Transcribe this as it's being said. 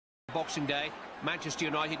Boxing Day, Manchester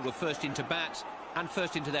United were first into bat and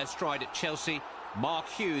first into their stride at Chelsea. Mark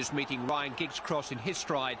Hughes meeting Ryan Giggs-Cross in his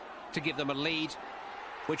stride to give them a lead,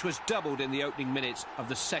 which was doubled in the opening minutes of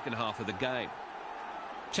the second half of the game.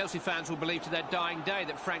 Chelsea fans will believe to their dying day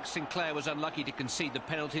that Frank Sinclair was unlucky to concede the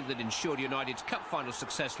penalty that ensured United's cup final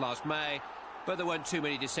success last May, but there weren't too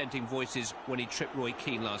many dissenting voices when he tripped Roy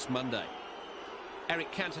Keane last Monday.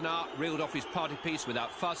 Eric Cantona reeled off his party piece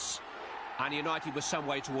without fuss, and United were some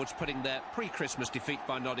way towards putting their pre-Christmas defeat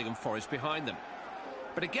by Nottingham Forest behind them.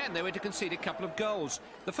 But again, they were to concede a couple of goals.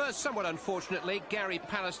 The first, somewhat unfortunately, Gary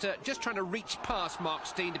Pallister, just trying to reach past Mark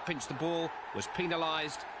Stein to pinch the ball, was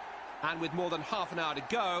penalised. And with more than half an hour to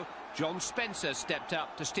go, John Spencer stepped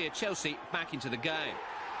up to steer Chelsea back into the game.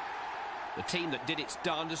 The team that did its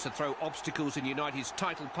darndest to throw obstacles in United's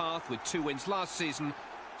title path with 2 wins last season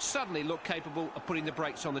suddenly looked capable of putting the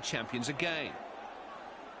brakes on the champions again.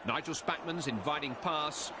 Nigel Spackman's inviting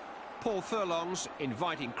pass, Paul Furlong's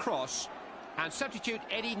inviting cross, and substitute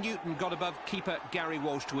Eddie Newton got above keeper Gary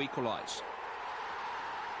Walsh to equalise.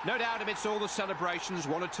 No doubt amidst all the celebrations,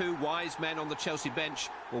 1 or 2 wise men on the Chelsea bench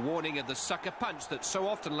were warning of the sucker punch that so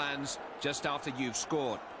often lands just after you've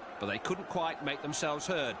scored. But they couldn't quite make themselves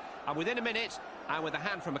heard. And within a minute, and with a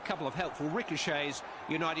hand from a couple of helpful ricochets,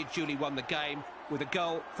 United duly won the game with a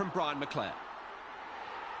goal from Brian McClair.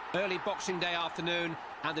 Early Boxing Day afternoon,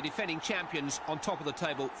 and the defending champions on top of the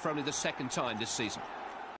table for only the second time this season.